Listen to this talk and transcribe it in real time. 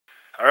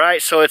All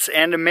right, so it's the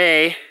end of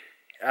May.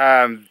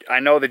 I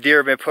know the deer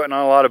have been putting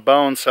on a lot of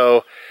bones,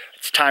 so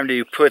it's time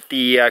to put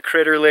the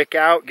critter lick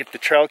out, get the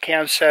trail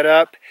cam set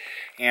up,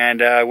 and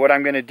what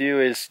I'm going to do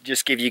is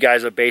just give you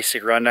guys a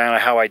basic rundown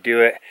of how I do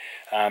it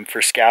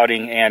for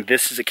scouting. And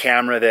this is a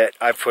camera that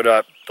I've put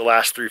up the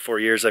last 3 or 4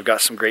 years. I've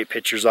got some great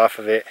pictures off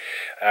of it.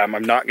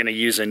 I'm not going to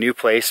use a new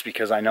place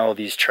because I know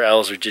these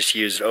trails are just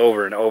used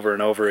over and over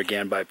and over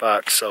again by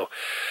bucks. So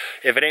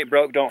if it ain't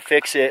broke, don't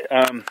fix it.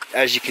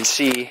 As you can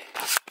see,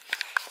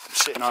 I'm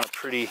sitting on a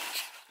pretty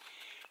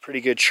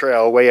good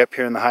trail way up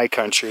here in the high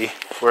country.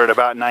 We're at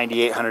about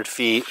 9,800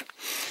 feet.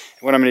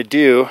 What I'm going to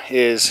do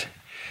is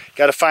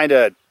got to find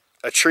a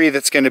tree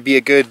that's going to be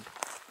a good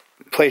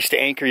place to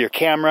anchor your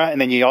camera,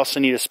 and then you also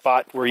need a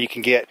spot where you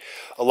can get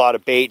a lot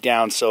of bait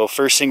down. So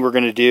first thing we're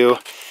going to do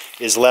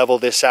is level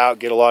this out,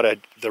 get a lot of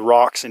the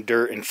rocks and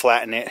dirt and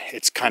flatten it.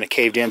 It's kind of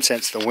caved in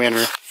since the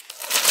winter.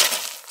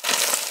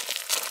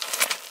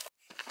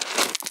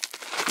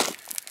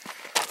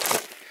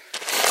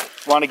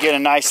 Want to get a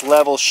nice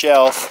level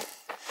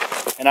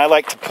shelf, and I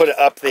like to put it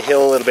up the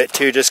hill a little bit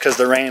too, just because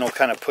the rain will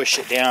kind of push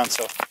it down.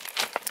 So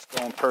it's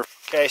going perfect.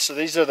 Okay, so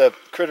these are the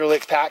Critter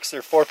Lick packs.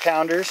 They're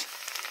 4-pounders.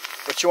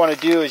 What you want to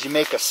do is you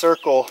make a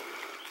circle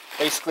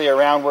basically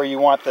around where you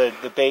want the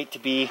bait to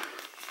be,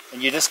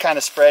 and you just kind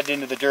of spread it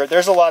into the dirt.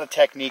 There's a lot of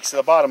techniques. So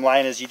the bottom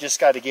line is you just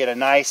got to get a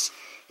nice,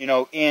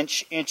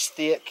 inch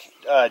thick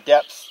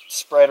depth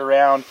spread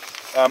around.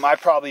 I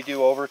probably do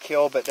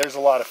overkill, but there's a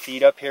lot of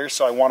feed up here,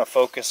 so I want to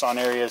focus on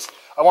areas.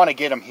 I want to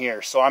get them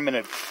here, so I'm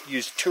going to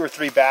use 2 or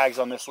 3 bags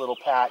on this little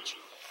patch,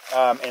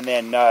 and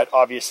then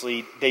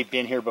obviously they've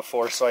been here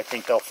before, so I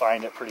think they'll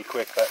find it pretty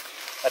quick. But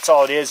that's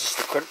all it is, just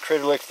a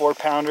Critter Lick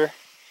 4-pounder,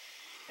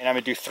 and I'm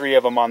going to do 3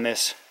 of them on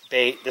this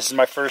bait. This is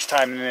my first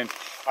time, and then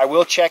I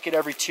will check it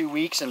every 2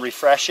 weeks and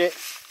refresh it.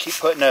 Keep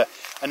putting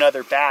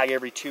another bag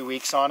every 2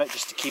 weeks on it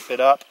just to keep it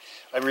up.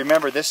 And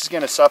remember, this is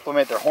going to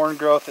supplement their horn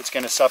growth. It's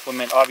going to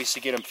supplement, obviously,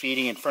 get them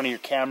feeding in front of your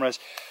cameras.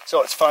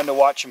 So it's fun to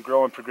watch them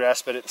grow and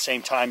progress, but at the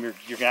same time, you're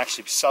going to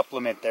actually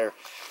supplement their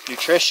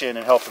nutrition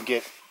and help them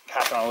get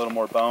packing on a little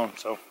more bone.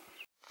 So.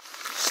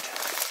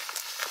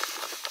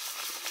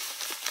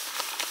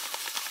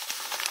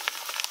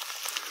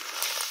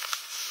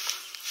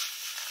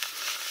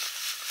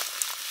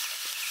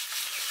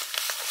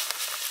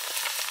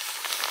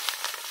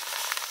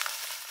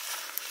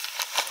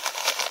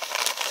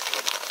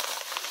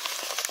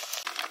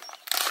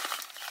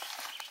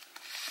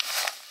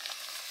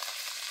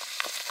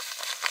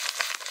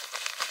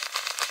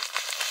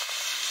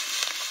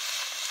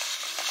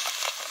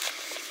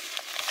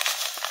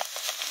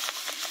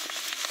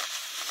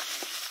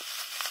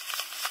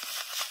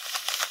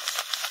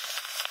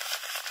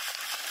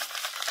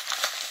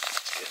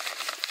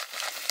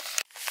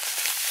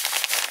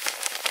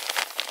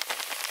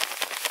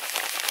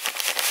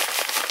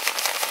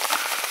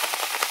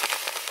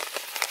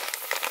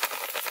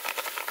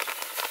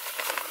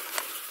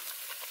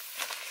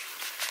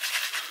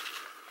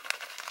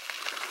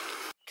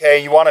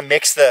 Okay, you want to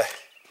mix the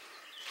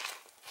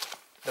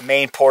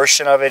main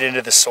portion of it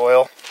into the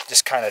soil.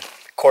 Just kind of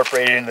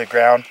incorporate it into the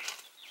ground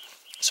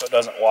so it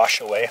doesn't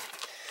wash away.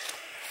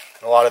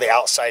 And a lot of the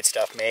outside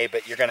stuff may,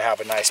 but you're going to have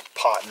a nice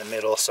pot in the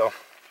middle. So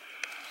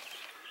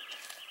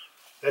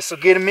this will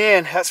get them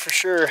in, that's for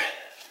sure.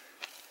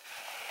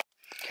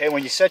 Okay,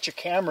 when you set your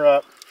camera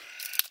up,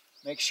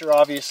 make sure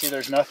obviously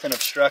there's nothing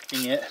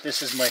obstructing it.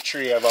 This is my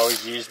tree I've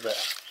always used, but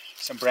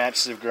some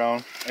branches have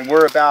grown, and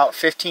we're about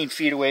 15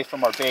 feet away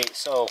from our bait.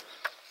 So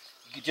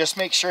you just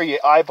make sure you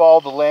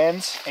eyeball the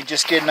lens and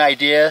just get an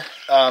idea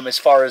as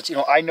far as,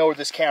 I know where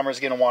this camera is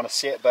going to want to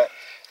sit, but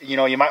you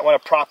might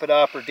want to prop it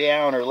up or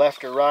down or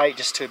left or right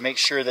just to make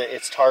sure that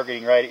it's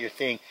targeting right at your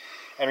thing.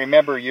 And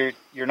remember, you're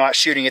not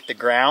shooting at the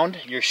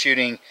ground, you're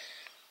shooting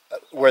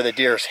where the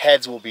deer's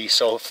heads will be,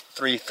 so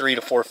 3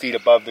 to 4 feet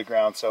above the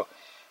ground. So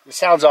it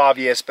sounds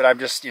obvious, but I'm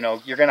just, you're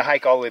going to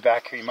hike all the way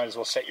back here. You might as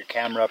well set your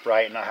camera up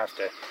right and not have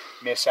to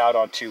miss out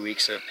on 2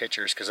 weeks of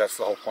pictures, because that's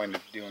the whole point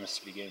of doing this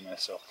to begin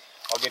with. So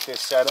I'll get this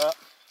set up,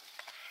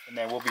 and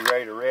then we'll be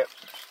ready to rip.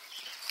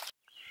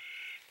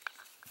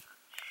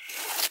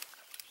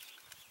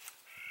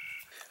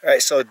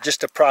 Alright, so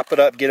just to prop it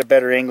up, get a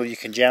better angle, you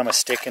can jam a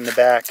stick in the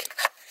back,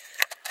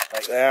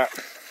 like that.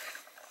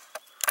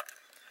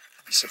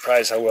 Be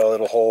surprised how well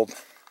it'll hold.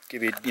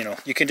 Give you,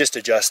 you can just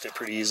adjust it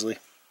pretty easily.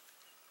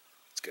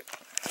 Good.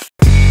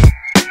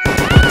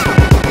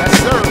 Yes,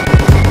 sir.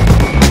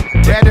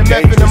 Random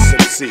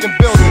method in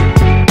building.